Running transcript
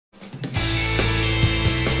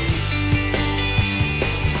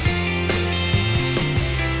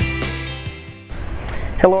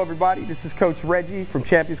Hello everybody, this is Coach Reggie from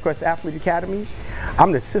Champions Quest Athlete Academy.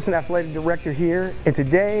 I'm the Assistant Athletic Director here, and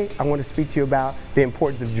today I want to speak to you about the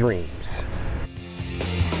importance of dreams.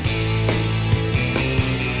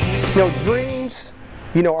 Dreams,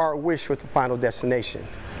 are a wish with a final destination.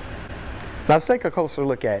 Now let's take a closer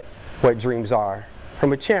look at what dreams are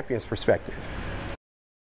from a champion's perspective.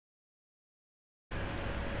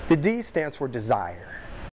 The D stands for desire.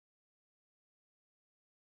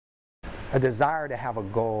 A desire to have a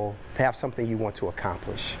goal, to have something you want to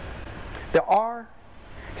accomplish. The R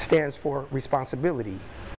stands for responsibility.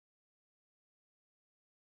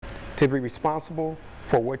 To be responsible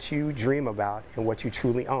for what you dream about and what you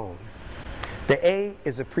truly own. The A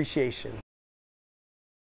is appreciation.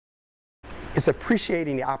 It's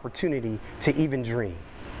appreciating the opportunity to even dream.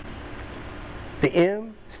 The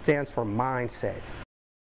M stands for mindset.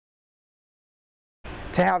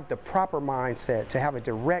 To have the proper mindset, to have a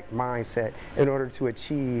direct mindset in order to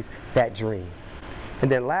achieve that dream.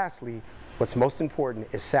 And then lastly, what's most important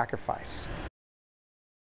is sacrifice.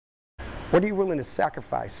 What are you willing to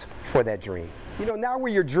sacrifice for that dream? Now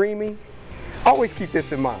where you're dreaming, always keep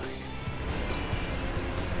this in mind.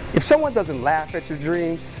 If someone doesn't laugh at your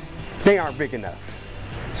dreams, they aren't big enough.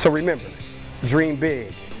 So remember, dream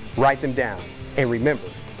big, write them down, and remember,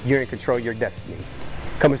 you're in control of your destiny.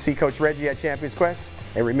 Come and see Coach Reggie at Champions Quest.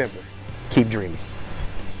 And remember, keep dreaming.